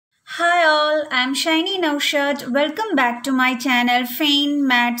Hi all, I'm shineynoushad. Welcome back to my channel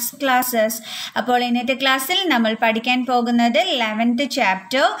Maths Classes. അപ്പോൾ ഇന്നത്തെ ക്ലാസ്സിൽ നമ്മൾ പഠിക്കാൻ പോകുന്നത് 11th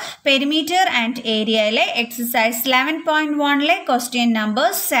ചാപ്റ്റർ പെരിമീറ്റർ ആൻഡ് ഏരിയയിലെ എക്സസൈസ് 11.1ലെ ക്വസ്റ്റ്യൻ നമ്പർ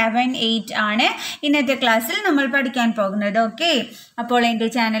 7, 8 ആണ് ഇന്നത്തെ ക്ലാസ്സിൽ നമ്മൾ പഠിക്കാൻ പോകുന്നത്. ഓക്കെ, അപ്പോൾ എൻ്റെ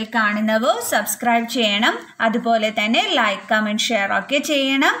ചാനൽ കാണുന്നവർ സബ്സ്ക്രൈബ് ചെയ്യണം, അതുപോലെ തന്നെ ലൈക്ക്, കമൻറ്റ്, ഷെയർ ഒക്കെ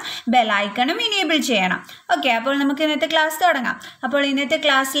ചെയ്യണം, ബെൽ ഐക്കണും ഇനേബിൾ ചെയ്യണം. ഓക്കെ, അപ്പോൾ നമുക്ക് ഇന്നത്തെ ക്ലാസ് തുടങ്ങാം. അപ്പോൾ ഇന്നത്തെ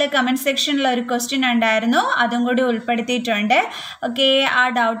ക്ലാസ്സിൽ കമൻറ്റ് സെക്ഷനിൽ ഒരു ക്വസ്റ്റ്യൻ ഉണ്ടായിരുന്നു, അതും കൂടി ഉൾപ്പെടുത്തിയിട്ടുണ്ട്. ഓക്കെ, ആ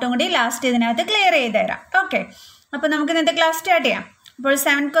ഡൗട്ടും കൂടി ലാസ്റ്റ് ഇതിനകത്ത് ക്ലിയർ ചെയ്ത് തരാം. ഓക്കെ, അപ്പോൾ നമുക്ക് ഇന്നത്തെ ക്ലാസ് സ്റ്റാർട്ട് ചെയ്യാം. അപ്പോൾ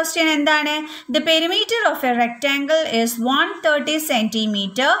 7th ക്വസ്റ്റ്യൻ എന്താണ്? The perimeter of A rectangle is 130 cm.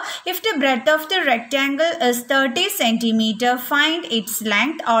 If the breadth of the rectangle is 30 cm, find its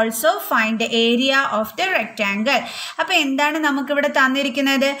length. Also find the area of the rectangle. അപ്പോൾ എന്താണ് നമുക്കിവിടെ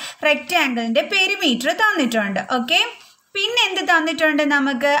തന്നിരിക്കുന്നത്? റെക്ടാങ്കിളിൻ്റെ പെരിമീറ്റർ തന്നിട്ടുണ്ട്. ഓക്കെ, പിന്നെ എന്ത് തന്നിട്ടുണ്ട്?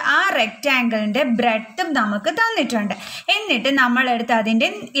 നമുക്ക് ആ റെക്റ്റാങ്കിളിൻ്റെ ബ്രെഡ്ത്തും നമുക്ക് തന്നിട്ടുണ്ട്. എന്നിട്ട് നമ്മളെടുത്ത് അതിൻ്റെ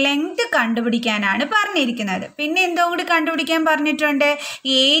ലെങ്ത് കണ്ടുപിടിക്കാനാണ് പറഞ്ഞിരിക്കുന്നത്. പിന്നെ എന്തോ കൂടി കണ്ടുപിടിക്കാൻ പറഞ്ഞിട്ടുണ്ട്?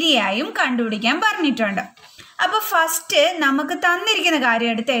 ഏരിയയും കണ്ടുപിടിക്കാൻ പറഞ്ഞിട്ടുണ്ട്. അപ്പോൾ ഫസ്റ്റ് നമുക്ക് തന്നിരിക്കുന്ന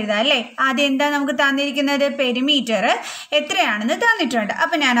കാര്യം എടുത്ത് എഴുതാം അല്ലേ. ആദ്യം എന്താ നമുക്ക് തന്നിരിക്കുന്നത്? പെരിമീറ്റർ എത്രയാണെന്ന് തന്നിട്ടുണ്ട്.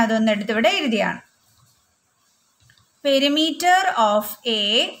 അപ്പോൾ ഞാൻ അതൊന്ന് എടുത്ത് ഇവിടെ എഴുതിയാണ്. Perimeter of A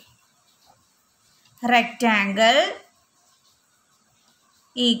rectangle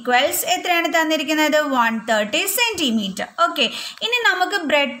equals എത്രയാണ് തന്നിരിക്കുന്നത്? 130 cm. ഓക്കെ, ഇനി നമുക്ക്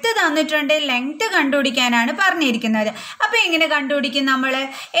ബ്രെഡ്ത്ത് തന്നിട്ടുണ്ട്, ലെങ്ത് കണ്ടുപിടിക്കാനാണ് പറഞ്ഞിരിക്കുന്നത്. അപ്പോൾ എങ്ങനെ കണ്ടുപിടിക്കും? നമ്മൾ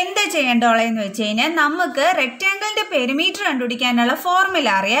എന്താ ചെയ്യേണ്ടോളെന്ന് വെച്ച് കഴിഞ്ഞാൽ നമുക്ക് റെക്റ്റാങ്കിളിൻ്റെ പെരിമീറ്റർ കണ്ടുപിടിക്കാനുള്ള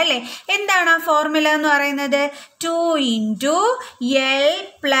ഫോർമുല അറിയാം അല്ലേ. എന്താണ് ആ ഫോർമുല എന്ന് പറയുന്നത്? 2 × L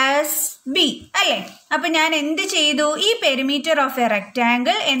 + B അല്ലേ. അപ്പം ഞാൻ എന്ത് ചെയ്തു? ഈ പെരിമീറ്റർ ഓഫ് എ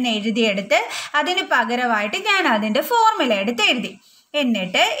റെക്റ്റാങ്കിൾ എന്ന് എഴുതിയെടുത്ത് അതിന് പകരമായിട്ട് ഞാൻ അതിൻ്റെ ഫോർമുല എടുത്ത് എഴുതി.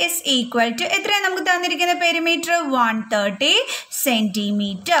 എന്നിട്ട് ഇസ് ഈക്വൽ ടു എത്രയാണ് നമുക്ക് തന്നിരിക്കുന്ന പെരിമീറ്റർ? 130 cm.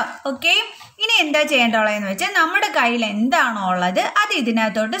 ഓക്കെ, ഇനി എന്താ ചെയ്യേണ്ടതെന്ന് വെച്ചാൽ നമ്മുടെ കയ്യിൽ എന്താണോ ഉള്ളത് അത്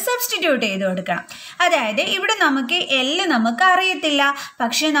ഇതിനകത്തോട്ട് സബ്സ്റ്റിറ്റ്യൂട്ട് ചെയ്ത് കൊടുക്കണം. അതായത് ഇവിടെ നമുക്ക് L നമുക്ക് അറിയത്തില്ല,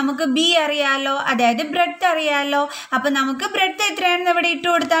 പക്ഷെ നമുക്ക് B അറിയാമല്ലോ, അതായത് ബ്രെഡ്ത്ത് അറിയാമല്ലോ. അപ്പം നമുക്ക് ബ്രെഡ്ത്ത് എത്രയാണെന്ന് ഇവിടെ ഇട്ട്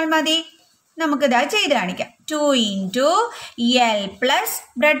കൊടുത്താൽ മതി. നമുക്കിതാ ചെയ്ത് കാണിക്കാം. 2 × L +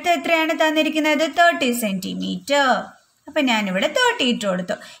 ബ്രെഡ്ത്ത് എത്രയാണ് തന്നിരിക്കുന്നത്? 30 cm. അപ്പം ഞാനിവിടെ 30 ഇട്ട്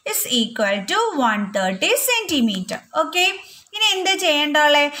കൊടുത്തു. Is equal to 130 cm. Okay, ഇനി എന്താ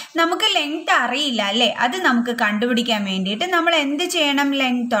ചെയ്യേണ്ടോളെ? നമുക്ക് ലെങ്ത് അറിയില്ല അല്ലേ. അത് നമുക്ക് കണ്ടുപിടിക്കാൻ വേണ്ടിയിട്ട് നമ്മൾ എന്ത് ചെയ്യണം?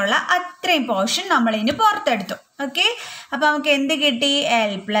 ലെങ്ത് ഉള്ള അത്രയും പോർഷൻ നമ്മളിന് പുറത്തെടുത്തു. ഓക്കെ, അപ്പം നമുക്ക് എന്ത് കിട്ടി?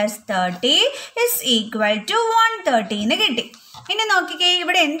 L + 30 ഇസ് ഈക്വൽ ടു 130 എന്ന് കിട്ടി. ഇനി നോക്കിക്കേ,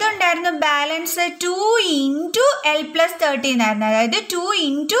 ഇവിടെ എന്തുണ്ടായിരുന്നു? ബാലൻസ് 2 × L + 30 എന്നായിരുന്നു. അതായത് 2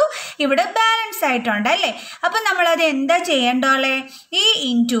 × ഇവിടെ ബാലൻസ് ആയിട്ടുണ്ട് അല്ലേ. അപ്പം നമ്മളത് എന്താ ചെയ്യേണ്ടോളെ? ഈ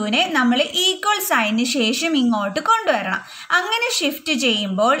ഇൻറ്റുവിനെ നമ്മൾ ഈക്വൽ സൈനിന് ശേഷം ഇങ്ങോട്ട് കൊണ്ടുവരണം. അങ്ങനെ ഷിഫ്റ്റ്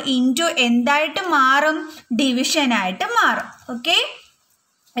ചെയ്യുമ്പോൾ ഇൻറ്റു എന്തായിട്ട് മാറും? ഡിവിഷനായിട്ട് മാറും. ഓക്കെ,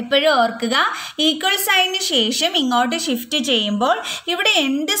 എപ്പോഴും ഓർക്കുക, ഈക്വൽ സൈനിന് ശേഷം ഇങ്ങോട്ട് ഷിഫ്റ്റ് ചെയ്യുമ്പോൾ ഇവിടെ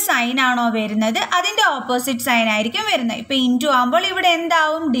എന്ത് സൈനാണോ വരുന്നത് അതിൻ്റെ ഓപ്പോസിറ്റ് സൈൻ ആയിരിക്കും വരുന്നത്. ഇപ്പോൾ ഇൻറ്റു ആകുമ്പോൾ ഇവിടെ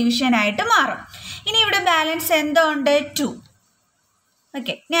എന്താവും? ഡിവിഷനായിട്ട് മാറും. ഇനി ഇവിടെ ബാലൻസ് എന്തോ ഉണ്ട്? 2.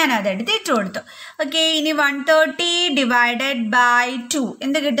 ഓക്കെ, ഞാനതെടുത്ത് ഇട്ട് കൊടുത്തു. ഓക്കെ, ഇനി 130 ÷ 2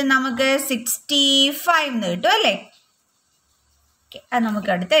 എന്ത് കിട്ടും നമുക്ക്? 65 എന്ന് കിട്ടും അല്ലേ. ഓക്കെ, അത്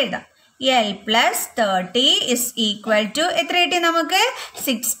നമുക്ക് അടുത്ത് എഴുതാം. L + 30 ഇസ് ഈക്വൽ ടു എത്ര കിട്ടി നമുക്ക്?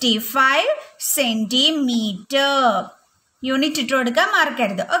 65 cm. യൂണിറ്റ് ഇട്ട് കൊടുക്കാൻ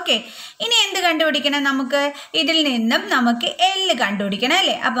മറക്കരുത്. ഓക്കെ, ഇനി എന്ത് കണ്ടുപിടിക്കണം? നമുക്ക് ഇതിൽ നിന്നും നമുക്ക് L കണ്ടുപിടിക്കണം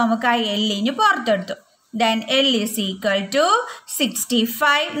അല്ലേ. അപ്പോൾ നമുക്ക് ആ L പുറത്തെടുത്തു. Then L is equal to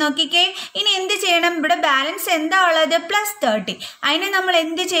 65. നോക്കിക്കേ, ഇനി എന്ത് ചെയ്യണം? ഇവിടെ ബാലൻസ് എന്താ ഉള്ളത്? +30. അതിന് നമ്മൾ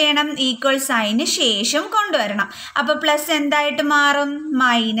എന്ത് ചെയ്യണം? ഈക്വൽ സൈന് ശേഷം കൊണ്ടുവരണം. അപ്പോൾ പ്ലസ് എന്തായിട്ട് മാറും?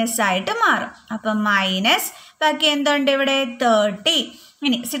 മൈനസ് ആയിട്ട് മാറും. അപ്പം മൈനസ്, ബാക്കി എന്തുണ്ട് ഇവിടെ? 30.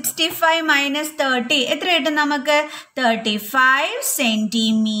 ഇനി 65 - 30 എത്ര കിട്ടും നമുക്ക്? 35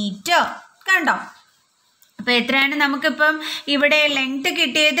 cm. കണ്ടോ? അപ്പോൾ എത്രയാണ് നമുക്കിപ്പം ഇവിടെ ലെങ്ത്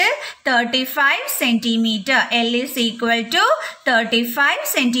കിട്ടിയത്? 35 cm. L is equal to 35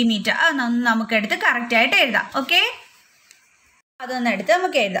 cm. അതൊന്ന് നമുക്കെടുത്ത് കറക്റ്റായിട്ട് എഴുതാം. ഓക്കെ, അതൊന്നെടുത്ത്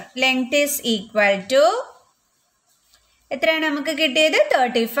നമുക്ക് എഴുതാം. ലെങ്ത് ഈസ് ഈക്വൽ ടു എത്രയാണ് നമുക്ക് കിട്ടിയത്?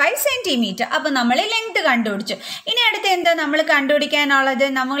 35 cm. അപ്പോൾ നമ്മൾ ലെങ്ത് കണ്ടുപിടിച്ചു. ഇനി അടുത്ത് എന്താ നമ്മൾ കണ്ടുപിടിക്കാനുള്ളത്?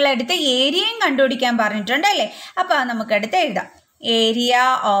 നമ്മളടുത്ത് ഏരിയയും കണ്ടുപിടിക്കാൻ പറഞ്ഞിട്ടുണ്ട് അല്ലേ. അപ്പോൾ അത് നമുക്കടുത്ത് എഴുതാം. Area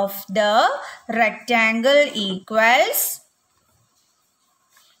of the rectangle equals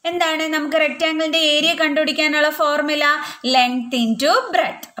എന്താണ്? നമുക്ക് റെക്റ്റാങ്കിളിൻ്റെ ഏരിയ കണ്ടുപിടിക്കാനുള്ള ഫോർമുല ലെങ്ത് ഇൻറ്റു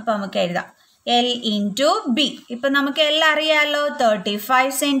ബ്രെഡ്ത്ത്. അപ്പോൾ നമുക്ക് എഴുതാം L into B. ഇപ്പം നമുക്ക് L അറിയാമല്ലോ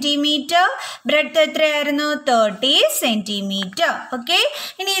 35 സെൻറ്റിമീറ്റർ, ബ്രെഡ്ത്ത് എത്രയായിരുന്നു 30 സെൻറ്റിമീറ്റർ. ഓക്കെ,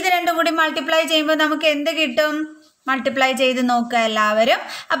 ഇനി ഇത് രണ്ടും കൂടി മൾട്ടിപ്ലൈ ചെയ്യുമ്പോൾ നമുക്ക് എന്ത് കിട്ടും? മൾട്ടിപ്ലൈ ചെയ്ത് നോക്കുക എല്ലാവരും.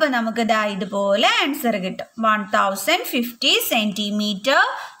 അപ്പം നമുക്ക് ഇതാ ഇതുപോലെ ആൻസർ കിട്ടും 1050 സെൻറ്റിമീറ്റർ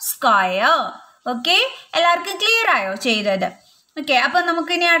സ്ക്വയർ. ഓക്കെ, എല്ലാവർക്കും ക്ലിയർ ആയോ ചെയ്തത്? ഓക്കെ, അപ്പം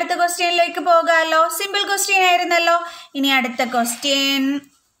നമുക്ക് ഇനി അടുത്ത ക്വസ്റ്റ്യനിലേക്ക് പോകാമല്ലോ. സിമ്പിൾ ക്വസ്റ്റ്യൻ ആയിരുന്നല്ലോ. ഇനി അടുത്ത question.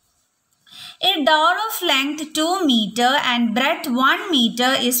 A door of length 2 meter and breadth 1 meter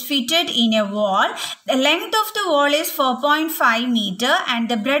is fitted in a wall. The length of the wall is 4.5 meter and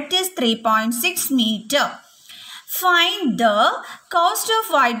the breadth is 3.6 meter. Find the cost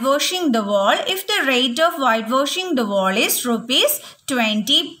of whitewashing the wall if the rate of whitewashing the wall is rupees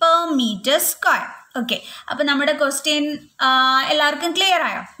 20 per meter square. Okay, അപ്പോൾ നമ്മുടെ question എല്ലാവർക്കും clear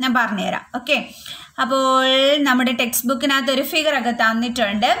ആയോ? ഞാൻ പറഞ്ഞുതരാം. Okay, അപ്പോൾ നമ്മുടെ text ബുക്കിനകത്ത് ഒരു ഫിഗറൊക്കെ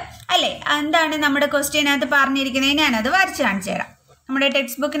തന്നിട്ടുണ്ട് അല്ലേ? എന്താണ് നമ്മുടെ ക്വസ്റ്റ്യനകത്ത് പറഞ്ഞിരിക്കുന്നത്? ഞാനത് വരച്ച് കാണിച്ചു തരാം. നമ്മുടെ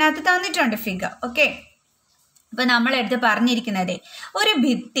ടെക്സ്റ്റ് ബുക്കിനകത്ത് തന്നിട്ടുണ്ട് ഫിഗർ. ഓക്കെ, അപ്പോൾ നമ്മളെടുത്ത് പറഞ്ഞിരിക്കുന്നത് ഒരു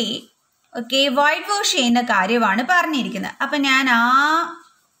ഭിത്തി ഓക്കെ വൈറ്റ് വാഷ് ചെയ്യുന്ന കാര്യമാണ് പറഞ്ഞിരിക്കുന്നത്. അപ്പം ഞാൻ ആ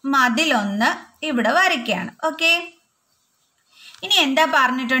മതിലൊന്ന് ഇവിടെ വരയ്ക്കുകയാണ്. ഓക്കെ, ഇനി എന്താ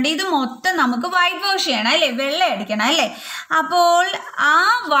പറഞ്ഞിട്ടുണ്ട്? ഇത് മൊത്തം നമുക്ക് വൈറ്റ് വാഷ് ചെയ്യണം അല്ലേ? വെള്ള അടിക്കണം അല്ലേ? അപ്പോൾ ആ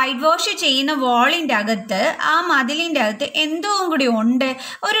വൈറ്റ് വാഷ് ചെയ്യുന്ന വാളിൻ്റെ അകത്ത്, ആ മതിലിൻ്റെ അകത്ത് എന്തോ കൂടി ഉണ്ട്,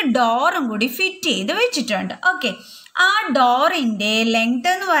 ഒരു ഡോറും കൂടി ഫിറ്റ് ചെയ്ത് വെച്ചിട്ടുണ്ട്. ഓക്കെ, ആ ഡോറിൻ്റെ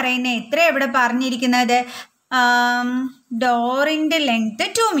ലെങ്ത് എന്ന് പറയുന്നത് എത്ര ഇവിടെ പറഞ്ഞിരിക്കുന്നത്? ഡോറിൻ്റെ ലെങ്ത്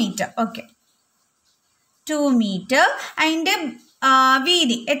 2 മീറ്റർ. Okay, 2 metre. അതിൻ്റെ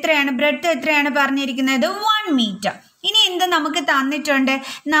വീതി എത്രയാണ്? ബ്രെഡ്ത്ത് എത്രയാണ് പറഞ്ഞിരിക്കുന്നത്? 1 മീറ്റർ. ഇനി എന്ത് നമുക്ക് തന്നിട്ടുണ്ട്?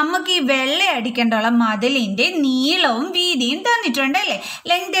 നമുക്ക് ഈ വെള്ള അടിക്കേണ്ടുള്ള മതിലിൻ്റെ നീളവും വീതിയും തന്നിട്ടുണ്ട് അല്ലേ?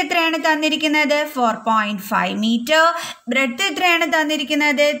 ലെങ്ത് എത്രയാണ് തന്നിരിക്കുന്നത്? 4.5 മീറ്റർ. ബ്രെഡ്ത്ത് എത്രയാണ്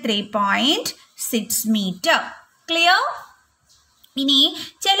തന്നിരിക്കുന്നത്? 3.6 മീറ്റർ. ക്ലിയർ? ഇനി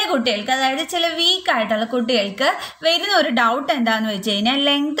ചില കുട്ടികൾക്ക്, അതായത് ചില വീക്കായിട്ടുള്ള കുട്ടികൾക്ക് വരുന്ന ഒരു ഡൗട്ട് എന്താണെന്ന് വെച്ച് കഴിഞ്ഞാൽ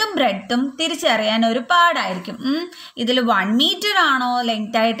ലെങ്ത്തും ബ്രെഡ്ത്തും തിരിച്ചറിയാൻ ഒരു പാടായിരിക്കും. ഇതിൽ 1 മീറ്റർ ആണോ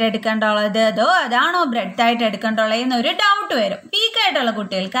ലെങ്ത് ആയിട്ട് എടുക്കേണ്ടുള്ളത്, അതോ അതാണോ ബ്രെഡ്ത്ത് ആയിട്ട് എടുക്കേണ്ടുള്ളത് എന്നൊരു ഡൗട്ട് വരും വീക്കായിട്ടുള്ള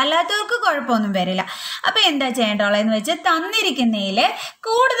കുട്ടികൾക്ക്. അല്ലാത്തവർക്ക് കുഴപ്പമൊന്നും വരില്ല. അപ്പോൾ എന്താ ചെയ്യേണ്ടുള്ളതെന്ന് വെച്ചാൽ തന്നിരിക്കുന്നതിൽ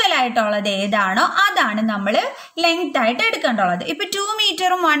കൂടുതലായിട്ടുള്ളത് ഏതാണോ അതാണ് നമ്മൾ ലെങ്ത് ആയിട്ട് എടുക്കേണ്ടുള്ളത്. ഇപ്പോൾ 2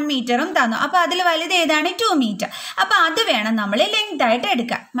 മീറ്ററും 1 മീറ്ററും തന്നു. അപ്പോൾ അതിൽ വലുത് ഏതാണ്? 2 മീറ്റർ. അപ്പോൾ അത് വേണം നമ്മൾ ലെങ്ത് ആയിട്ട്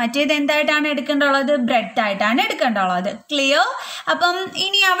എടുക്കാം. മറ്റേത് എന്തായിട്ടാണ് എടുക്കേണ്ടുള്ളത്? ബ്രെഡ്ത്ത് ആയിട്ടാണ് എടുക്കേണ്ടുള്ളത്. ക്ലിയർ? അപ്പം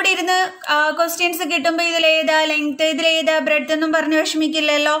ഇനി അവിടെ ഇരുന്ന് ക്വസ്റ്റ്യൻസ് കിട്ടുമ്പോൾ ഇതിലേതാ ലെങ്ത്, ഇതിലേതാ ബ്രെഡ്ത്ത് എന്നും പറഞ്ഞ്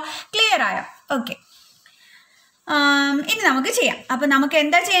വിഷമിക്കില്ലല്ലോ. ക്ലിയർ ആയോ? ഓക്കെ, ഇനി നമുക്ക് ചെയ്യാം. അപ്പം നമുക്ക്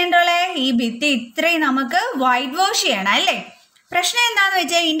എന്താ ചെയ്യേണ്ടുള്ളത്? ഈ ഭിത്തി ഇത്രയും നമുക്ക് വൈറ്റ് വാഷ് ചെയ്യണം അല്ലേ? പ്രശ്നം എന്താണെന്ന്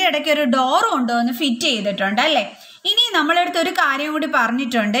വെച്ചാൽ ഇതിൻ്റെ ഇടയ്ക്ക് ഒരു ഡോർ കൊണ്ടുവന്ന് ഫിറ്റ് ചെയ്തിട്ടുണ്ട് അല്ലേ? ഇനി നമ്മളടുത്ത് ഒരു കാര്യം കൂടി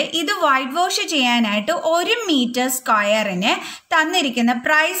പറഞ്ഞിട്ടുണ്ട്. ഇത് വൈറ്റ് വാഷ് ചെയ്യാനായിട്ട് 1 മീറ്റർ സ്ക്വയറിന് തന്നിരിക്കുന്ന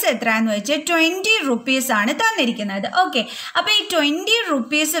പ്രൈസ് എത്രയാണെന്ന് വെച്ചാൽ 20 റുപ്പീസ് ആണ് തന്നിരിക്കുന്നത്. ഓക്കെ, അപ്പോൾ ഈ 20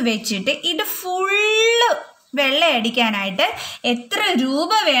 റുപ്പീസ് വെച്ചിട്ട് ഇത് ഫുള്ള് വെള്ള അടിക്കാനായിട്ട് എത്ര രൂപ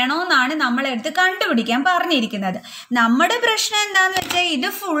വേണമെന്നാണ് നമ്മളെടുത്ത് കണ്ടുപിടിക്കാൻ പറഞ്ഞിരിക്കുന്നത്. നമ്മുടെ പ്രശ്നം എന്താണെന്ന് വെച്ചാൽ ഇത്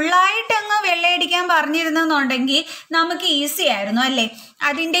ഫുള്ളായിട്ട് അങ്ങ് വെള്ളയടിക്കാൻ പറഞ്ഞിരുന്നെന്നുണ്ടെങ്കിൽ നമുക്ക് ഈസി ആയിരുന്നു അല്ലേ?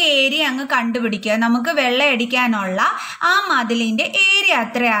 അതിൻ്റെ ഏരിയ അങ്ങ് കണ്ടുപിടിക്കുക. നമുക്ക് വെള്ളയടിക്കാനുള്ള ആ മതിലിൻ്റെ ഏരിയ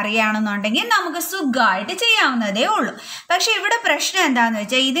അത്ര അറിയുകയാണെന്നുണ്ടെങ്കിൽ നമുക്ക് സുഖമായിട്ട് ചെയ്യാവുന്നതേ ഉള്ളൂ. പക്ഷെ ഇവിടെ പ്രശ്നം എന്താണെന്ന്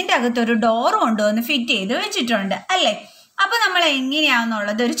വെച്ചാൽ ഇതിൻ്റെ അകത്തൊരു ഡോർ കൊണ്ടുവന്ന് ഫിറ്റ് ചെയ്ത് വെച്ചിട്ടുണ്ട് അല്ലേ? അപ്പോൾ നമ്മൾ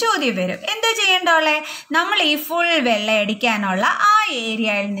എങ്ങനെയാണെന്നുള്ളത് ഒരു ചോദ്യം വരും. എന്താ ചെയ്യേണ്ടോളെ? നമ്മൾ ഈ ഫുൾ വെള്ളയടിക്കാനുള്ള ആ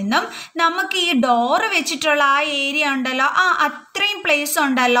ഏരിയയിൽ നിന്നും നമുക്ക് ഈ ഡോറ് വെച്ചിട്ടുള്ള ആ ഏരിയ ഉണ്ടല്ലോ, അത്രയും പ്ലേസ്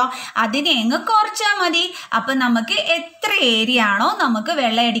ഉണ്ടല്ലോ, അതിനെ അങ്ങ് കുറച്ചാൽ മതി. അപ്പം നമുക്ക് എത്ര ഏരിയ ആണോ നമുക്ക്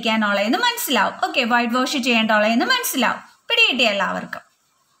വെള്ളയടിക്കാനുള്ളതെന്ന് മനസ്സിലാവും. ഓക്കെ, വൈറ്റ് വാഷ് ചെയ്യേണ്ടുള്ളതെന്ന് മനസ്സിലാവും. പിടികിട്ടി എല്ലാവർക്കും?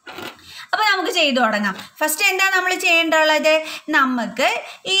 അപ്പോൾ നമുക്ക് ചെയ്തു തുടങ്ങാം. ഫസ്റ്റ് എന്താ നമ്മൾ ചെയ്യേണ്ടുള്ളത്? നമുക്ക്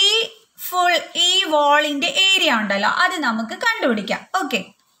ഈ വാളിൻ്റെ ഏരിയ ഉണ്ടല്ലോ അത് നമുക്ക് കണ്ടുപിടിക്കാം. ഓക്കെ,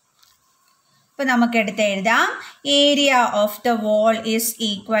 അപ്പോൾ നമുക്ക് എടുത്ത് എഴുതാം. Area of the wall is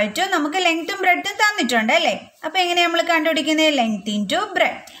equal to, നമുക്ക് ലെങ്ത്തും ബ്രെഡ്ത്തും തന്നിട്ടുണ്ട് അല്ലേ? അപ്പോൾ എങ്ങനെയാണ് നമ്മൾ കണ്ടുപിടിക്കുന്നത്? Length into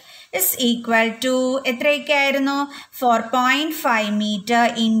breadth is equal to എത്രയൊക്കെ ആയിരുന്നു? 4.5 മീറ്റർ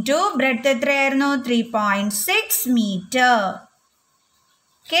ഇൻറ്റു ബ്രെഡ്ത്ത് എത്രയായിരുന്നു? 3.6 metre.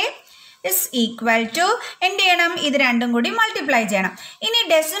 Okay, is equal to എന്ത് ചെയ്യണം? ഇത് രണ്ടും കൂടി മൾട്ടിപ്ലൈ ചെയ്യണം. ഇനി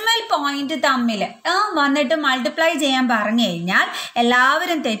ഡെസിമൽ പോയിന്റ് തമ്മിൽ വന്നിട്ട് മൾട്ടിപ്ലൈ ചെയ്യാൻ പറഞ്ഞു കഴിഞ്ഞാൽ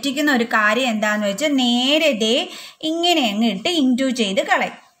എല്ലാവരും തെറ്റിക്കുന്ന ഒരു കാര്യം എന്താണെന്ന് വെച്ചാൽ നേരെ ഇങ്ങനെ അങ്ങ് ഇട്ട് ഇൻറ്റു ചെയ്ത്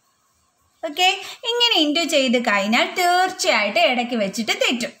കളയും. ഓക്കെ, ഇങ്ങനെ ഇൻറ്റു ചെയ്ത് കഴിഞ്ഞാൽ തീർച്ചയായിട്ടും ഇടയ്ക്ക് വെച്ചിട്ട്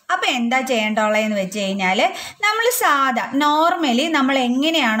തെറ്റും. അപ്പോൾ എന്താ ചെയ്യേണ്ടുള്ളതെന്ന് വെച്ച് കഴിഞ്ഞാൽ നമ്മൾ നോർമലി നമ്മൾ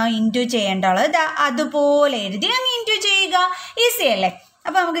എങ്ങനെയാണോ ഇൻറ്റു ചെയ്യേണ്ടുള്ളത് അതുപോലെ എഴുതി അങ്ങ് ഇൻറ്റു ചെയ്യുക. ഈസി അല്ലേ?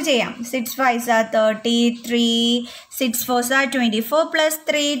 അപ്പോൾ നമുക്ക് ചെയ്യാം. 6 5s are 33, 6 4s are 24 plus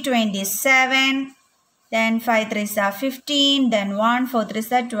 3 27, then 5 3s are 15, then 1 4 3s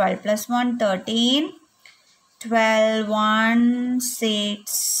are 12 plus 1 13, 12 1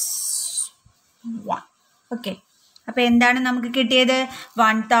 6 1. Okay, അപ്പോൾ എന്താണ് നമുക്ക് കിട്ടിയത്?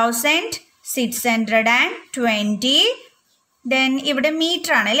 1620. ദെൻ ഇവിടെ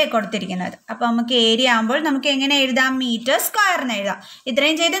മീറ്റർ ആണ് അല്ലേ കൊടുത്തിരിക്കുന്നത്. അപ്പോൾ നമുക്ക് ഏരിയ ആകുമ്പോൾ നമുക്ക് എങ്ങനെ എഴുതാം? മീറ്റർ സ്ക്വയർ എന്ന് എഴുതാം.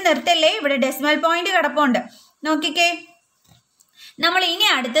 ഇത്രയും ചെയ്ത് നിർത്തല്ലേ, ഇവിടെ ഡെസിമൽ പോയിന്റ് കിടപ്പുണ്ട്. നോക്കിക്കേ, നമ്മൾ ഇനി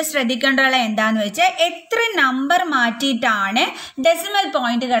അടുത്ത് ശ്രദ്ധിക്കേണ്ടത് എന്താന്ന് വെച്ചാൽ എത്ര നമ്പർ മാറ്റിയിട്ടാണ് ഡെസിമൽ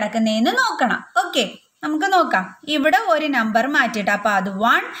പോയിന്റ് കിടക്കുന്നതെന്ന് നോക്കണം. ഓക്കെ, നമുക്ക് നോക്കാം. ഇവിടെ ഒരു നമ്പർ മാറ്റിയിട്ട്, അപ്പോൾ അത്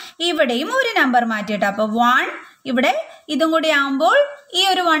 1. ഇവിടെയും ഒരു നമ്പർ മാറ്റിയിട്ട്, അപ്പോൾ 1. ഇവിടെ ഇതും കൂടി ആകുമ്പോൾ ഈ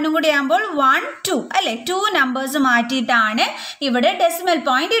ഒരു 1ഉം കൂടി ആകുമ്പോൾ 1 2 അല്ലേ? 2 നമ്പേഴ്സ് മാറ്റിയിട്ടാണ് ഇവിടെ ഡെസിമൽ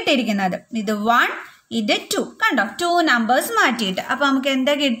പോയിന്റ് ഇട്ടിരിക്കുന്നത്. ഇത് 1, ഇത് 2. കണ്ടോ, 2 നമ്പേഴ്സ് മാറ്റിയിട്ട്. അപ്പോൾ നമുക്ക്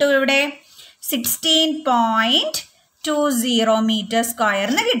എന്താ കിട്ടും? ഇവിടെ 16.20 മീറ്റർ സ്ക്വയർ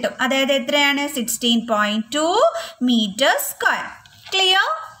എന്ന് കിട്ടും. അതായത് എത്രയാണ്? 16.2 മീറ്റർ സ്ക്വയർ. ക്ലിയർ?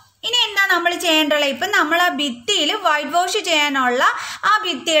 ഇനി എന്താ നമ്മൾ ചെയ്യേണ്ടത്? ഇപ്പം നമ്മൾ ആ ഭിത്തിയിൽ വൈറ്റ് വാഷ് ചെയ്യാനുള്ള ആ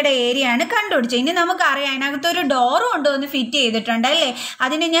ഭിത്തിയുടെ ഏരിയ ആണ് കണ്ടുപിടിച്ചത്. ഇനി നമുക്കറിയാം അതിനകത്തൊരു ഡോറ് കൊണ്ടുവന്ന് ഫിറ്റ് ചെയ്തിട്ടുണ്ട് അല്ലേ?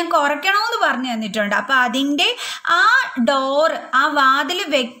 അതിന് ഞാൻ കുറയ്ക്കണമെന്ന് പറഞ്ഞു തന്നിട്ടുണ്ട്. അപ്പോൾ അതിൻ്റെ ആ ഡോറ്, ആ വാതിൽ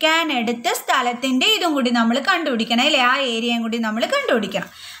വെക്കാനെടുത്ത സ്ഥലത്തിൻ്റെ ഇതും കൂടി നമ്മൾ കണ്ടുപിടിക്കണം അല്ലേ? ആ ഏരിയയും കൂടി നമ്മൾ കണ്ടുപിടിക്കണം.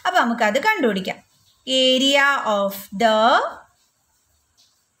 അപ്പോൾ നമുക്കത് കണ്ടുപിടിക്കാം. Area of the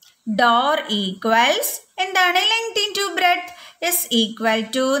door equals എന്താണ്? Length into breadth is equal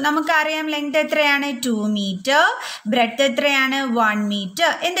to, നമുക്കറിയാം ലെങ്ത് എത്രയാണ്? 2 മീറ്റർ. ബ്രെഡ്ത്ത് എത്രയാണ്? 1 മീറ്റർ.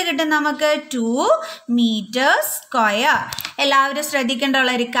 എന്ത് കിട്ടും നമുക്ക്? 2 മീറ്റർ സ്ക്വയർ. എല്ലാവരും ശ്രദ്ധിക്കേണ്ട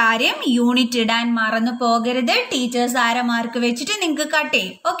ഒരു കാര്യം, യൂണിറ്റ് ഇടാൻ മറന്നു പോകരുത്. ടീച്ചേഴ്സ് ആരെ മാർക്ക് വെച്ചിട്ട് നിങ്ങൾക്ക് കട്ട്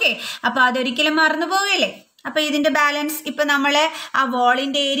ചെയ്യും. ഓക്കെ, അപ്പോൾ അതൊരിക്കലും മറന്നു പോകില്ലേ? അപ്പോൾ ഇതിൻ്റെ ബാലൻസ് ഇപ്പം നമ്മൾ ആ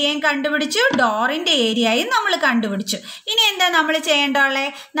വോളിൻ്റെ ഏരിയയും കണ്ടുപിടിച്ചു, ഡോറിൻ്റെ ഏരിയയും നമ്മൾ കണ്ടുപിടിച്ചു. ഇനി എന്താ നമ്മൾ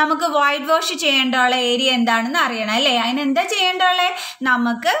ചെയ്യേണ്ടുള്ളത്? നമുക്ക് വൈറ്റ് വാഷ് ചെയ്യേണ്ടുള്ള ഏരിയ എന്താണെന്ന് അറിയണം അല്ലേ? അതിനെന്താ ചെയ്യേണ്ടുള്ളത്?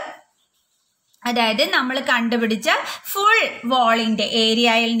 നമുക്ക്, അതായത് നമ്മൾ കണ്ടുപിടിച്ച ഫുൾ വോളിൻ്റെ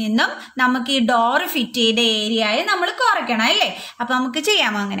ഏരിയയിൽ നിന്നും നമുക്ക് ഈ ഡോർ ഫിറ്റ് ചെയ്ത ഏരിയയിൽ നമ്മൾ കുറയ്ക്കണം അല്ലേ? അപ്പം നമുക്ക്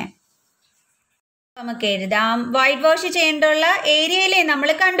ചെയ്യാം അങ്ങനെ. നമുക്ക് എഴുതാം, വൈറ്റ് വാഷ് ചെയ്യേണ്ടുള്ള ഏരിയയിലേ നമ്മൾ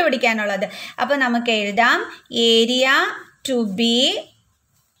കണ്ടുപിടിക്കാനുള്ളത്. അപ്പോൾ നമുക്ക് എഴുതാം area to B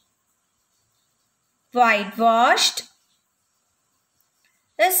white washed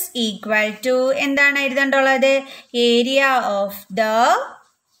is equal to, എന്താണ് എഴുതേണ്ടുള്ളത്? Area of the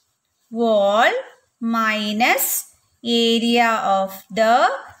wall minus area of the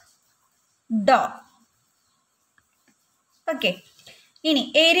door. Okay. ഇനി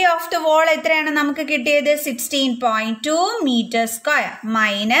ഏരിയ ഓഫ് ദ വോൾ എത്രയാണ് നമുക്ക് കിട്ടിയത്? 16.2 metre square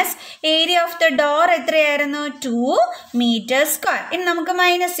minus area of the door എത്രയായിരുന്നു? 2 മീറ്റർ സ്ക്വയർ. ഇനി നമുക്ക്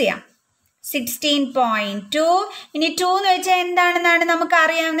minus ചെയ്യാം. 16.2 ഇനി 2 എന്ന് വെച്ചാൽ എന്താണെന്നാണ് നമുക്ക്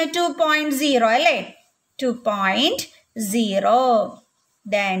അറിയാവുന്നത്? 2.0 അല്ലേ? 2.0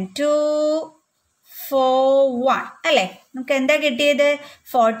 then 2 4 1 അല്ലേ? നമുക്ക് എന്താ കിട്ടിയത്?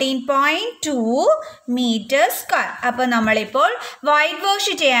 14.2 മീറ്റർ സ്ക്വയർ. അപ്പോൾ നമ്മളിപ്പോൾ വൈറ്റ്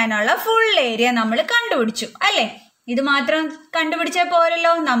വാഷ് ചെയ്യാനുള്ള ഫുൾ ഏരിയ നമ്മൾ കണ്ടുപിടിച്ചു അല്ലേ? ഇത് മാത്രം കണ്ടുപിടിച്ചാൽ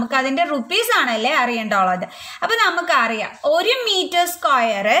പോരല്ലോ, നമുക്ക് അതിൻ്റെ റുപ്പീസ് ആണല്ലേ അറിയേണ്ടുള്ളത്. അപ്പോൾ നമുക്കറിയാം 1 മീറ്റർ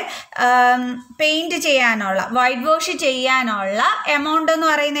സ്ക്വയർ പെയിൻറ്റ് ചെയ്യാനുള്ള, വൈറ്റ് വാഷ് ചെയ്യാനുള്ള എമൗണ്ട് എന്ന്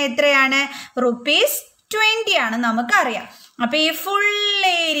പറയുന്നത് എത്രയാണ്? റുപ്പീസ് 20 ആണ് നമുക്കറിയാം. അപ്പോൾ ഈ ഫുൾ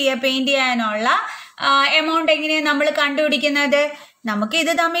ഏരിയ പെയിൻറ്റ് ചെയ്യാനുള്ള എമൗണ്ട് എങ്ങനെയാണ് നമ്മൾ കണ്ടുപിടിക്കുന്നത്? നമുക്ക്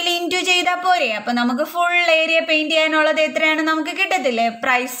ഇത് തമ്മിൽ ഇൻറ്റു ചെയ്താൽ പോരെ? അപ്പോൾ നമുക്ക് ഫുൾ ഏരിയ പെയിൻറ്റ് ചെയ്യാനുള്ളത് എത്രയാണ് നമുക്ക് കിട്ടത്തില്ലേ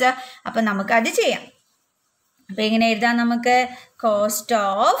പ്രൈസ്? അപ്പം നമുക്കത് ചെയ്യാം. അപ്പോൾ എങ്ങനെ എഴുതാം നമുക്ക്? Cost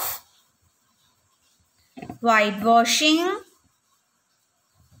of white washing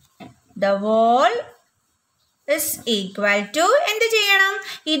the wall is equal to, എന്ത് ചെയ്യണം?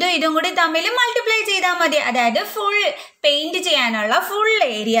 ഇതും കൂടി തമ്മിൽ മൾട്ടിപ്ലൈ ചെയ്താൽ മതി. അതായത് ഫുൾ പെയിൻറ്റ് ചെയ്യാനുള്ള ഫുൾ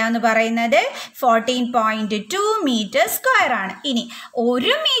ഏരിയ എന്ന് പറയുന്നത് 14.2 മീറ്റർ സ്ക്വയർ ആണ്. ഇനി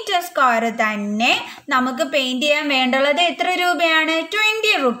 1 മീറ്റർ സ്ക്വയർ തന്നെ നമുക്ക് പെയിൻറ്റ് ചെയ്യാൻ വേണ്ടുള്ളത് എത്ര രൂപയാണ്?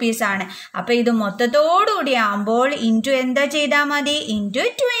 20 റുപ്പീസ് ആണ്. അപ്പോൾ ഇത് മൊത്തത്തോടുകൂടി ആകുമ്പോൾ ഇൻറ്റു എന്താ ചെയ്താൽ മതി? ഇൻറ്റു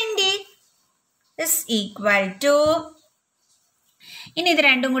 20 ഇസ് ഈക്വൽ ടു, ഇനി ഇത്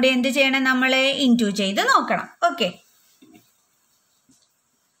രണ്ടും കൂടി എന്ത് ചെയ്യണം? നമ്മൾ ഇൻറ്റു ചെയ്ത് നോക്കണം. ഓക്കെ,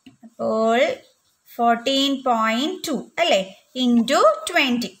 അപ്പോൾ 14.2 അല്ലേ ഇൻറ്റു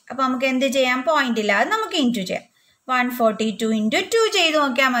 20. അപ്പോൾ നമുക്ക് എന്ത് ചെയ്യാം? പോയിന്റ് ഇല്ലാതെ നമുക്ക് ഇൻറ്റു ചെയ്യാം. 142 ഇൻറ്റു 2 ചെയ്ത്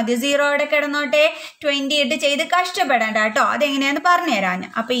നോക്കിയാൽ മതി. 0 ഇവിടെ കിടന്നോട്ടെ, 20 ഇട്ട് ചെയ്ത് കഷ്ടപ്പെടേണ്ട കേട്ടോ. അതെങ്ങനെയാണെന്ന് പറഞ്ഞു തരാം.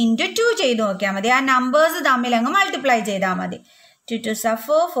 അപ്പോൾ ഇൻറ്റു 2 ചെയ്ത് നോക്കിയാൽ മതി. ആ നമ്പേഴ്സ് തമ്മിൽ അങ്ങ് മൾട്ടിപ്ലൈ ചെയ്താൽ മതി. 2 2s are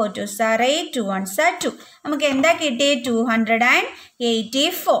 4, 4 2s are 8, 2 1s are 2. നമുക്ക് എന്താ കിട്ടിയത്?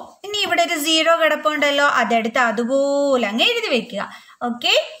 284. ഇനി ഇവിടെ ഒരു 0 കിടപ്പുണ്ടല്ലോ, അതെടുത്ത് അതുപോലെ അങ്ങ് എഴുതി വെക്കുക.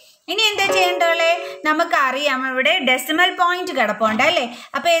 ഓക്കെ, ഇനി എന്താ ചെയ്യേണ്ടോളെ? നമുക്കറിയാം ഇവിടെ ഡെസിമൽ പോയിന്റ് കിടപ്പുണ്ട് അല്ലേ?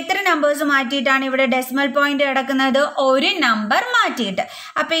 അപ്പൊ എത്ര നമ്പേഴ്സ് മാറ്റിയിട്ടാണ് ഇവിടെ ഡെസിമൽ പോയിന്റ് കിടക്കുന്നത്? ഒരു നമ്പർ മാറ്റിയിട്ട്.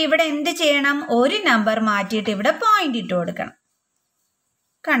 അപ്പൊ ഇവിടെ എന്ത് ചെയ്യണം? ഒരു നമ്പർ മാറ്റിയിട്ട് ഇവിടെ പോയിന്റ് ഇട്ട് കൊടുക്കണം.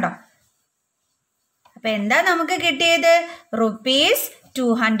 കണ്ടോ? അപ്പൊ എന്താ നമുക്ക് കിട്ടിയത്? റുപ്പീസ്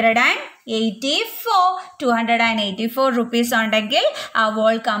 284 റുപ്പീസ് ഉണ്ടെങ്കിൽ ആ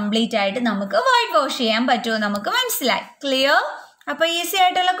വോൾ കംപ്ലീറ്റ് ആയിട്ട് നമുക്ക് വൈറ്റ് വാഷ് ചെയ്യാൻ പറ്റുമോ നമുക്ക് മനസ്സിലായി. ക്ലിയർ? അപ്പൊ ഈസി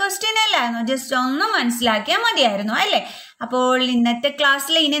ആയിട്ടുള്ള ക്വസ്റ്റ്യൻ അല്ലായിരുന്നു, ജസ്റ്റ് ഒന്ന് മനസ്സിലാക്കിയാൽ മതിയായിരുന്നു അല്ലേ? അപ്പോൾ ഇന്നത്തെ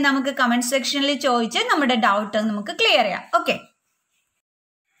ക്ലാസ്സിൽ ഇനി നമുക്ക് കമന്റ് സെക്ഷനിൽ ചോദിച്ച് നമ്മുടെ ഡൗട്ട് നമുക്ക് ക്ലിയർ ചെയ്യാം. ഓക്കെ,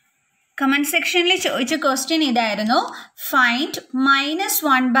 കമന്റ് സെക്ഷനിൽ ചോദിച്ച ക്വസ്റ്റ്യൻ ഇതായിരുന്നു, ഫൈൻഡ്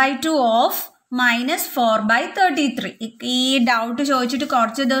 -1/2 ഓഫ് -4/33. ഈ ഡൗട്ട് ചോദിച്ചിട്ട്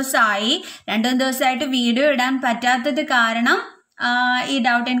കുറച്ച് ദിവസമായി, 2 ദിവസമായിട്ട് വീഡിയോ ഇടാൻ പറ്റാത്തത് കാരണം ഈ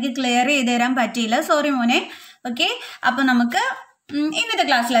ഡൗട്ട് എനിക്ക് ക്ലിയർ ചെയ്ത് തരാൻ പറ്റിയില്ല. സോറി മോനെ. ഓക്കെ, അപ്പോൾ നമുക്ക് ഇന്നത്തെ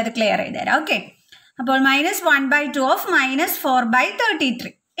ക്ലാസ്സിൽ അത് ക്ലിയർ ചെയ്ത് തരാം. ഓക്കെ, അപ്പോൾ -1/2 ഓഫ് -4/33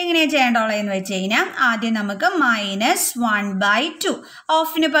 എങ്ങനെയാണ് ചെയ്യേണ്ടോളെന്ന് വെച്ച് കഴിഞ്ഞാൽ ആദ്യം നമുക്ക് -1/2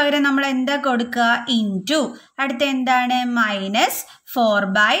 ഓഫിന് പകരം നമ്മൾ എന്താ കൊടുക്കുക? ഇൻറ്റു, അടുത്ത എന്താണ്?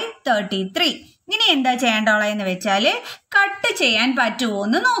 -4/33. ഇനി എന്താ ചെയ്യേണ്ടോളെന്ന് വെച്ചാൽ കട്ട് ചെയ്യാൻ പറ്റുമോ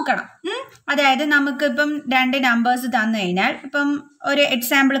എന്ന് നോക്കണം. അതായത് നമുക്കിപ്പം 2 നമ്പേഴ്സ് തന്നു കഴിഞ്ഞാൽ, ഇപ്പം ഒരു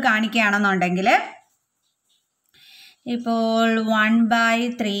എക്സാമ്പിൾ കാണിക്കുകയാണെന്നുണ്ടെങ്കിൽ, ഇപ്പോൾ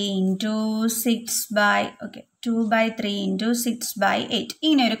 1/3 ഇൻറ്റു 2/3 ഇൻറ്റു 6/8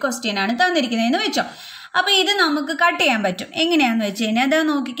 ഇങ്ങനെ ഒരു ക്വസ്റ്റ്യൻ ആണ് തന്നിരിക്കുന്നതെന്ന് വെച്ചോ. അപ്പോൾ ഇത് നമുക്ക് കട്ട് ചെയ്യാൻ പറ്റും. എങ്ങനെയാണെന്ന് വെച്ച് കഴിഞ്ഞാൽ അതാ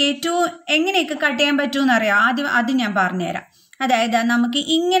നോക്കിക്കേ, 2 എങ്ങനെയൊക്കെ കട്ട് ചെയ്യാൻ പറ്റുമെന്ന് അറിയാം. ആദ്യം അത് ഞാൻ പറഞ്ഞുതരാം. അതായത് നമുക്ക്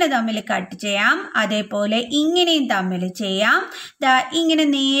ഇങ്ങനെ തമ്മിൽ കട്ട് ചെയ്യാം, അതേപോലെ ഇങ്ങനെയും തമ്മിൽ ചെയ്യാം, ഇങ്ങനെ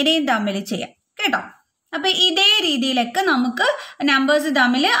നേരെയും തമ്മിൽ ചെയ്യാം കേട്ടോ. അപ്പൊ ഇതേ രീതിയിലൊക്കെ നമുക്ക് നമ്പേഴ്സ്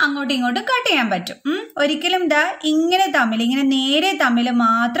തമ്മിൽ അങ്ങോട്ടും ഇങ്ങോട്ടും കട്ട് ചെയ്യാൻ പറ്റും. ഒരിക്കലും ഇങ്ങനെ നേരെ തമ്മിൽ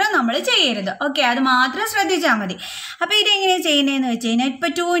മാത്രം നമ്മൾ ചെയ്യരുത്. ഓക്കെ, അത് മാത്രം ശ്രദ്ധിച്ചാൽ മതി. അപ്പൊ ഇതെങ്ങനെയാണ് ചെയ്യുന്നതെന്ന് വെച്ച് കഴിഞ്ഞാൽ, ഇപ്പൊ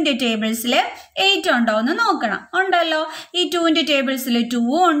 2ന്റെ ടേബിൾസിൽ 8 ഉണ്ടോ എന്ന് നോക്കണം. ഉണ്ടല്ലോ, ഈ 2ന്റെ ടേബിൾസിൽ 2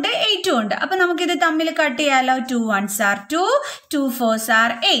 ഉണ്ട്, 8 ഉണ്ട്. അപ്പൊ നമുക്കിത് തമ്മിൽ കട്ട് ചെയ്യാലോ. 2 1s are 2, 2 4s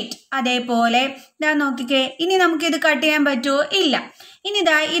are 8. അതേപോലെ നോക്കിക്കേ, ഇനി നമുക്കിത് കട്ട് ചെയ്യാൻ പറ്റുമോ? ഇല്ല. ഇനി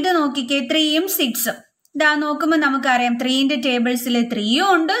ഇത് നോക്കിക്കേ, 3ഉം 6ഉം. നോക്കുമ്പോൾ നമുക്കറിയാം 3ന്റെ ടേബിൾസിൽ 3ഉം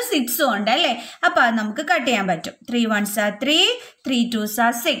ഉണ്ട്, 6ഉം ഉണ്ട് അല്ലേ? അപ്പൊ അത് നമുക്ക് കട്ട് ചെയ്യാൻ പറ്റും. 3 1s are 3, 3 2s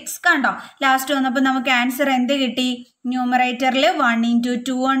are 6. കണ്ടോ? ലാസ്റ്റ് വന്നപ്പോൾ നമുക്ക് ആൻസർ എന്ത് കിട്ടി? ന്യൂമറേറ്ററിൽ 1 into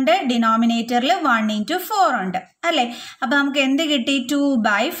 2 ഉണ്ട്, ഡിനോമിനേറ്ററിൽ 1 into 4 ഉണ്ട് അല്ലേ? അപ്പൊ നമുക്ക് എന്ത് കിട്ടി?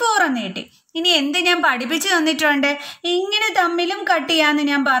 2/4 എന്ന് കിട്ടി. ഇനി എന്ത് ഞാൻ പഠിപ്പിച്ചു തന്നിട്ടുണ്ട്? ഇങ്ങനെ തമ്മിലും കട്ട് ചെയ്യാന്ന്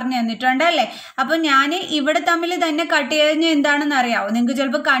ഞാൻ പറഞ്ഞു തന്നിട്ടുണ്ട് അല്ലേ? അപ്പൊ ഞാൻ ഇവിടെ തമ്മിൽ തന്നെ കട്ട് ചെയ്യുന്ന എന്താണെന്ന് അറിയാവോ? നിങ്ങൾക്ക്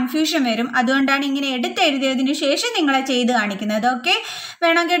ചിലപ്പോൾ കൺഫ്യൂഷൻ വരും. അതുകൊണ്ടാണ് ഇങ്ങനെ എടുത്തെഴുതിയതിനു ശേഷം നിങ്ങളെ ചെയ്ത് കാണിക്കുന്നത്. ഓക്കെ,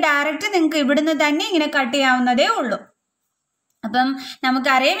 വേണമെങ്കിൽ ഡയറക്റ്റ് നിങ്ങൾക്ക് ഇവിടുന്ന് തന്നെ ഇങ്ങനെ കട്ട് ചെയ്യാവുന്നതേ ഉള്ളൂ. അപ്പം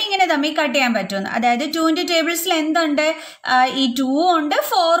നമുക്കറിയാം ഇങ്ങനെ തമ്മിൽ കട്ട് ചെയ്യാൻ പറ്റുമെന്ന്. അതായത് 2ന്റെ ടേബിൾസിൽ എന്തുണ്ട്? ഈ 2ഉം ഉണ്ട്,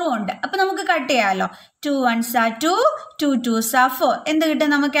 4ഉം ഉണ്ട്. അപ്പൊ നമുക്ക് കട്ട് ചെയ്യാമല്ലോ. 2 1s are 2, 2 2s are 4. എന്ത് കിട്ടും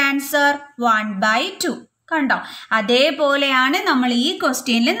നമുക്ക് ആൻസർ? 1/2. കണ്ടോ? അതേപോലെയാണ് നമ്മൾ ഈ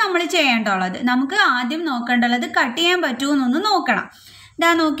ക്വസ്റ്റ്യനിൽ നമ്മൾ ചെയ്യേണ്ടുള്ളത്. നമുക്ക് ആദ്യം നോക്കേണ്ടുള്ളത് കട്ട് ചെയ്യാൻ പറ്റുമോ എന്നൊന്ന് നോക്കണം.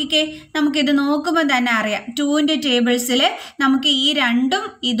 നോക്കിക്കേ, നമുക്കിത് നോക്കുമ്പോൾ തന്നെ അറിയാം 2ന്റെ ടേബിൾസിൽ നമുക്ക് ഈ 2ഉം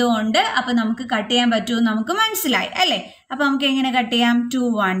ഇതും ഉണ്ട്. അപ്പൊ നമുക്ക് കട്ട് ചെയ്യാൻ പറ്റുമോ നമുക്ക് മനസ്സിലായി അല്ലേ? അപ്പൊ നമുക്ക് എങ്ങനെ കട്ട് ചെയ്യാം? 2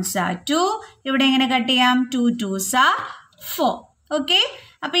 1s are 2, ഇവിടെ എങ്ങനെ കട്ട് ചെയ്യാം? 2 2s are 4. ഓക്കെ,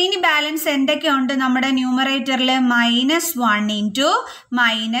 അപ്പൊ ഇനി ബാലൻസ് എന്തൊക്കെയുണ്ട്? നമ്മുടെ ന്യൂമറേറ്ററിൽ -1 into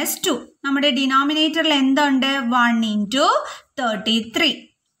 -2. നമ്മുടെ ഡിനോമിനേറ്ററിൽ എന്തുണ്ട്? 1 into 33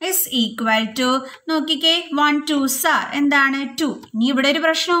 is equal to, നോക്കിക്കേ, 1 2s are എന്താണ്? 2. ഇനി ഇവിടെ ഒരു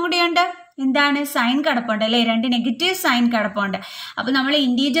പ്രശ്നം കൂടിയുണ്ട്. എന്താണ്? സൈൻ കിടപ്പുണ്ട് അല്ലേ? 2 നെഗറ്റീവ് സൈൻ കിടപ്പുണ്ട്. അപ്പൊ നമ്മൾ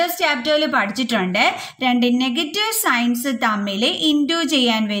ഇൻറ്റീജേഴ്സ് ചാപ്റ്ററിൽ പഠിച്ചിട്ടുണ്ട്, 2 നെഗറ്റീവ് സൈൻസ് തമ്മിൽ ഇൻറ്റു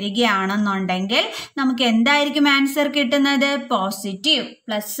ചെയ്യാൻ വരികയാണെന്നുണ്ടെങ്കിൽ നമുക്ക് എന്തായിരിക്കും ആൻസർ കിട്ടുന്നത്? പോസിറ്റീവ്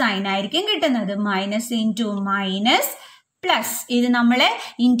പ്ലസ് സൈൻ ആയിരിക്കും കിട്ടുന്നത്. Minus into minus plus. ഇത് നമ്മളെ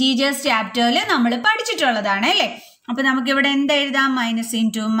ഇൻറ്റീജേഴ്സ് ചാപ്റ്ററിൽ നമ്മൾ പഠിച്ചിട്ടുള്ളതാണ് അല്ലേ? അപ്പൊ നമുക്കിവിടെ എന്ത് എഴുതാം? Minus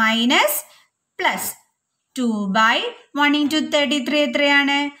into minus plus 2/1 into 33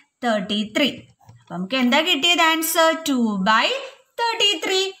 എത്രയാണ്? 33. അപ്പൊ നമുക്ക് എന്താ കിട്ടിയത് ആൻസർ?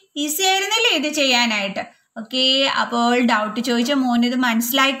 2/33. ഈസി ആയിരുന്നില്ലേ ഇത് ചെയ്യാനായിട്ട്? ഓക്കെ, അപ്പോൾ ഡൗട്ട് ചോദിച്ച മോന് ഇത്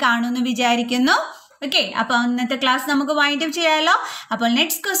മനസ്സിലായി കാണുമെന്ന് വിചാരിക്കുന്നു. ഓക്കെ, അപ്പോൾ ഇന്നത്തെ ക്ലാസ് നമുക്ക് വൈൻഡ് അപ്പ് ചെയ്യാമല്ലോ. അപ്പോൾ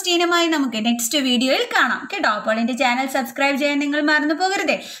നെക്സ്റ്റ് ക്വസ്റ്റ്യനുമായി നമുക്ക് നെക്സ്റ്റ് വീഡിയോയിൽ കാണാം കേട്ടോ. അപ്പോൾ എൻ്റെ ചാനൽ സബ്സ്ക്രൈബ് ചെയ്യാൻ നിങ്ങൾ മറന്നു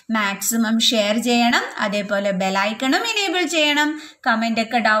പോകരുതേ. മാക്സിമം ഷെയർ ചെയ്യണം, അതേപോലെ ബെലൈക്കണും എനേബിൾ ചെയ്യണം. കമൻ്റ്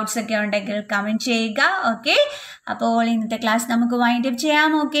ഒക്കെ ഡൗട്ട്സ് ഒക്കെ ഉണ്ടെങ്കിൽ കമൻറ്റ് ചെയ്യുക. ഓക്കെ, അപ്പോൾ ഇന്നത്തെ ക്ലാസ് നമുക്ക് വൈൻഡ് അപ്പ്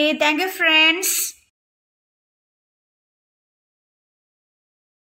ചെയ്യാം. Okay, thank you friends.